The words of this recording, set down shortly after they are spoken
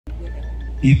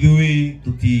Ithui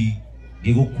tuti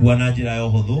gigukua na njira ya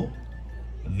huthu.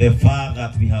 The far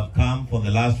that we have come for the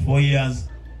last 4 years,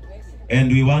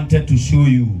 and we wanted to show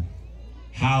you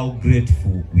how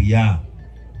grateful we are.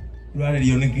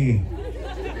 Urarelio niki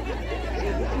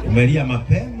umelia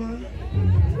mapema.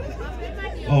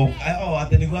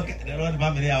 Atenigua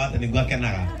family ya atenigua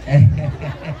kenaga.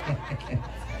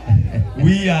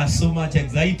 We are so much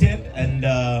excited, and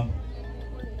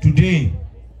today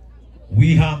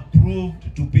we have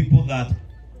proved to people that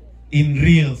in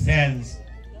real sense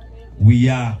we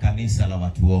are kanisa la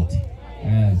watu wote.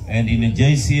 Yes. And in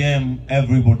JCM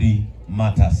everybody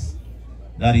matters.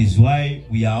 That is why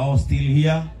we are all still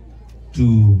here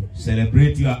to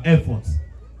celebrate your efforts.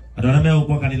 Adoname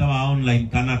ukwa kanitha wa online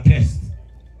kana test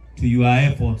to your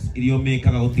efforts ilio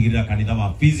mekaga gutigirira kanitha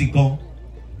wa physical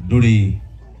nduri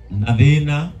na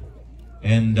thina.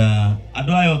 And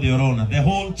adoyo the orona, the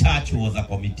whole church was a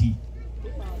committee.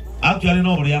 Actually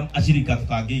no ria ashirika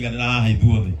tukangiganira haha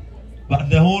ithuothe, but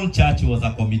the whole church was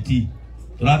a committee.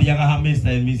 Turathiaga ha Mr.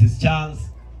 and Mrs.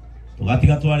 Charles,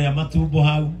 tugatiga twaria matumbo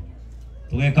hau,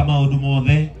 tugeka maundu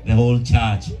mothe. The whole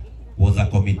church was a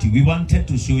committee. We wanted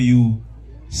to show you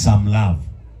some love.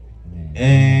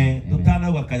 Tutana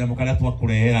wakanya karia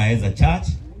twakurehera as a church.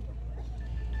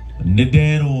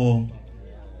 Nidero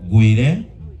Guire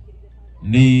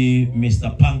ni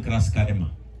Mr. Pancras Kadema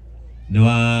ni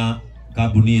wa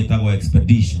kabuni etago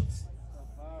expeditions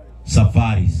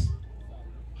safaris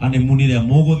hane munire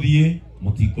muguthie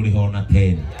mutikuriho na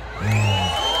tena.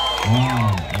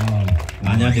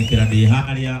 Anyandikira ndi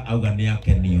haria auga ni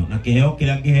akenio na kiheo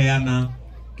kiria ngiheana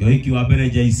kioiki wa mbere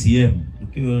JCM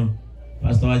ukio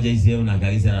pastor wa JCM na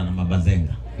garisa na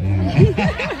mabazenga.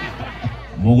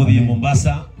 Muguthie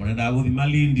Mombasa, murenda guthi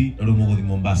Malindi, ru muguthi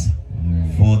Mombasa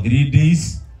for 3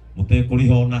 days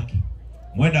mutekuriho naki.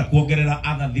 Mwenda kuongerera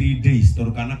other 3 days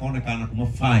torukana kaonekana kuma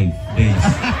 5 days.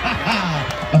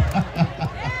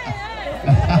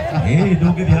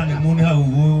 Don't get the moon how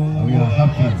we are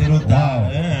happy.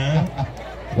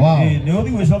 Wow. The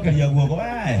only way soccer you go.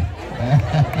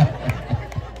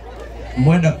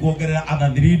 Mwenda kuongerera other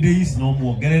 3 days no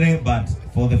more gerere, but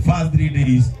for the first 3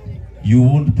 days you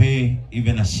won't pay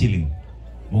even a shilling.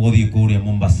 Muguthi kuria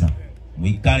Mombasa.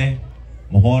 Muikare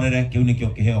muhorere kiu nikio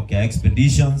kiheo kia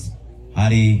expeditions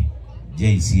hari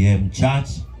JCM Church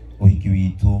uhiki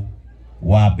witu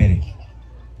wa mbere.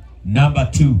 Number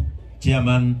 2,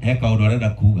 Chairman heka urarenda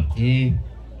kuga.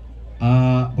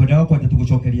 Gwenda kwa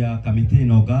tugucokeria kamiti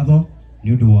no ngatho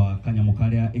ni undu wa kanyamu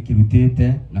karia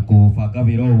ikirutite na kubanga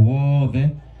wira wothe.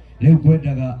 Riu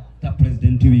gwendaga ta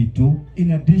president witu,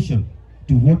 in addition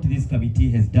to what this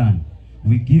committee has done,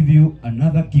 we give you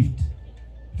another gift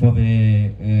for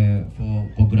the for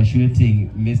congratulating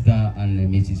Mr. and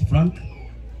Mrs. Frank.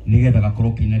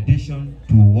 In addition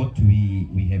to what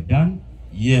we have done.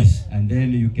 Yes. And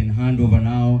then you can hand over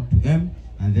now to them,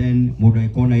 and then Moda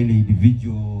Ikona in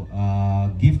individual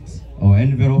gift or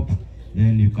envelope,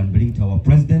 then you can bring to our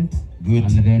president. Good.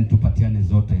 And then to Patiane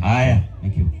Zote. Aya.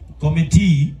 Thank you.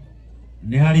 Committee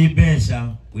ni hari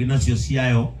besha wina cio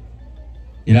ciayo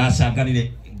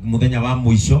iracanganire muthenya wa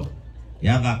muico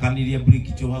yathakanirie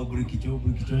brikicho hau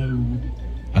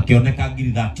akioneka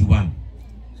ngiri 31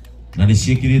 na ni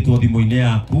ciikiritwo thimu-ini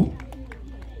yaku.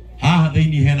 Haha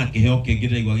thiini hena kiheo kingi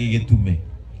ndaigua gigitume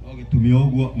Gitume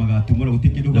oguo magatumura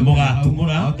gutikindu na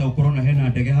mugatumura hata ukorona hena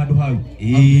ndege handu hau.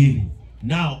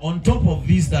 Now on top of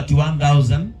this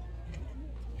 31,000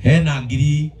 hena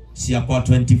ngiri cia kwa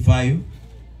 25,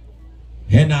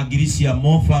 hena ngiri cia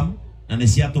Mofam na ni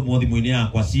cia tumwo thimu-ini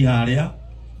yakwa ci haria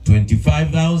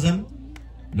 25,000,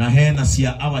 na hena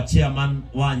cia our chairman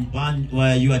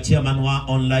your chairman wa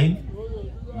online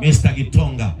Mr.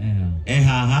 Gitonga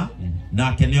haha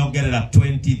na keniongerera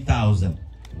 20,000.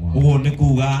 Ugo ni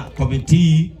kuga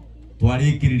committee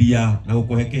twarikiriria na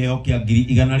gukuhe kiheo kia ngiri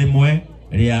 100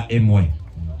 ria imwe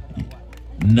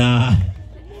na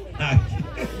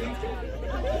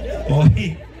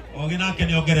ogi na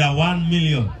keniongerera 1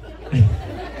 million.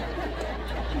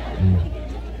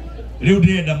 Riu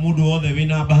ndenda mundu wothe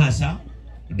wina bahasha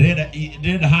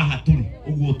ndenda haha turi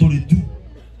uguo turi tu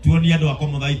tuoni andu akwa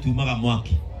muthaitu maga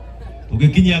mwaki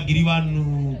tugikinya ngiri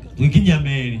 1 tugikinya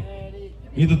meri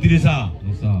ithu tire sawa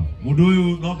mundu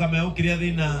uyu no kama ukiria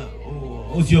thina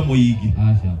ucio muingi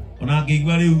ona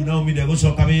ngigwa riu na uminde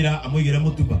gucoka wira amuigire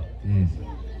mutuba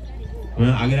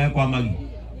agira kwa magi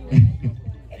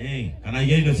kana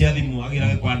indo cia thimu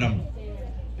agira kwa ndamu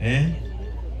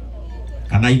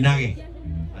kana inage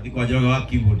athi kwa joga wa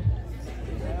keyboard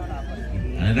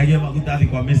anaendagia maguta athi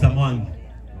kwa Mr. Mwangi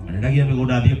anaendagia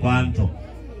migunda athi kwa Anto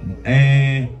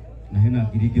na hena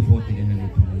ngiri 40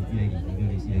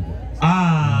 ile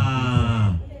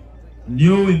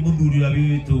Nioi muthuri wa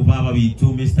witu baba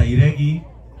witu Mr. Iregi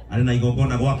ari na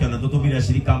igongona gwake na tutumira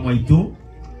shirika mwaitu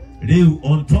riu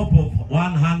on top of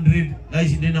 100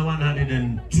 guys ndina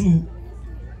 102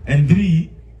 and 3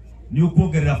 ni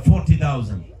ukuongerera 40,000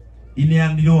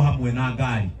 ineanirwo hamwe na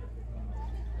ngari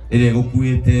ire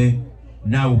gukuite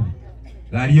nau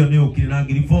ngari yo ni ukiri na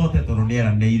ngiri 40 tondu ni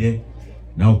eranĩire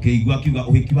na ukĩigua kiuga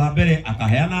uhiki wa mbere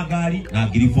akaheana ngari na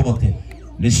ngiri 40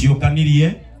 ni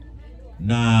ciũkanirie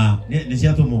na ni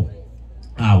ciatũmwo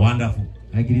wonderful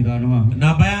ngiri 5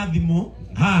 namba ya thimũ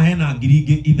haha hena ngiri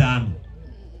ingĩ 5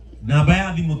 namba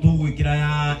ya thimũ tũgwĩkĩra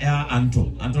ya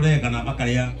Anto reka namba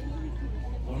karĩa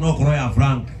no korwo ya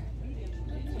Frank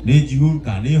ni njihũru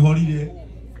kana ni horire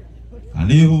kana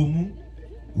ni hũmu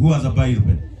who has a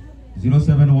Bible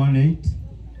 0718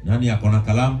 nani akona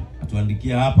kalamu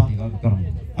atuandikia hapa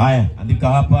haya andika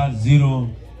hapa 0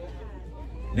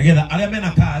 negetha arĩa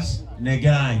mena cash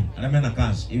negerai arĩa mena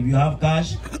cash if you have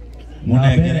cash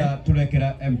munegere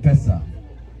tulekera M-Pesa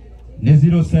ni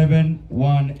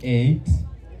 0718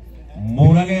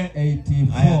 murage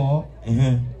 84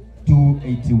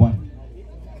 281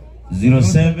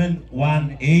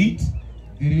 0718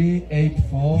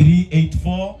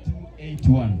 384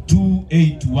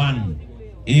 281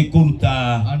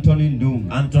 ekuruta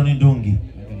Anthony Ndungi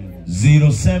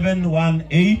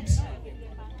 0718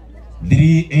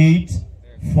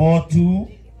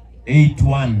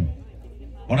 384281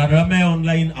 Onadame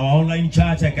online, our online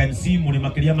church, I can see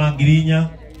Murimakiria Magirinya,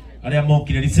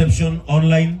 Ariamokiri reception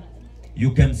online.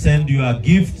 You can send your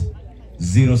gift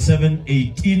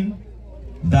 0718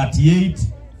 38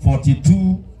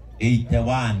 42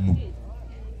 81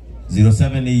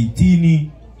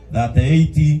 0718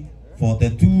 38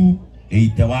 42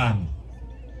 81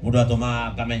 Mudu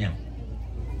atoma kamenya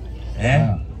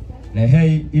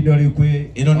Lehei idoli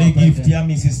kwe ino ni gift ya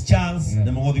Mrs. Chance,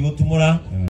 nemogothi gutumura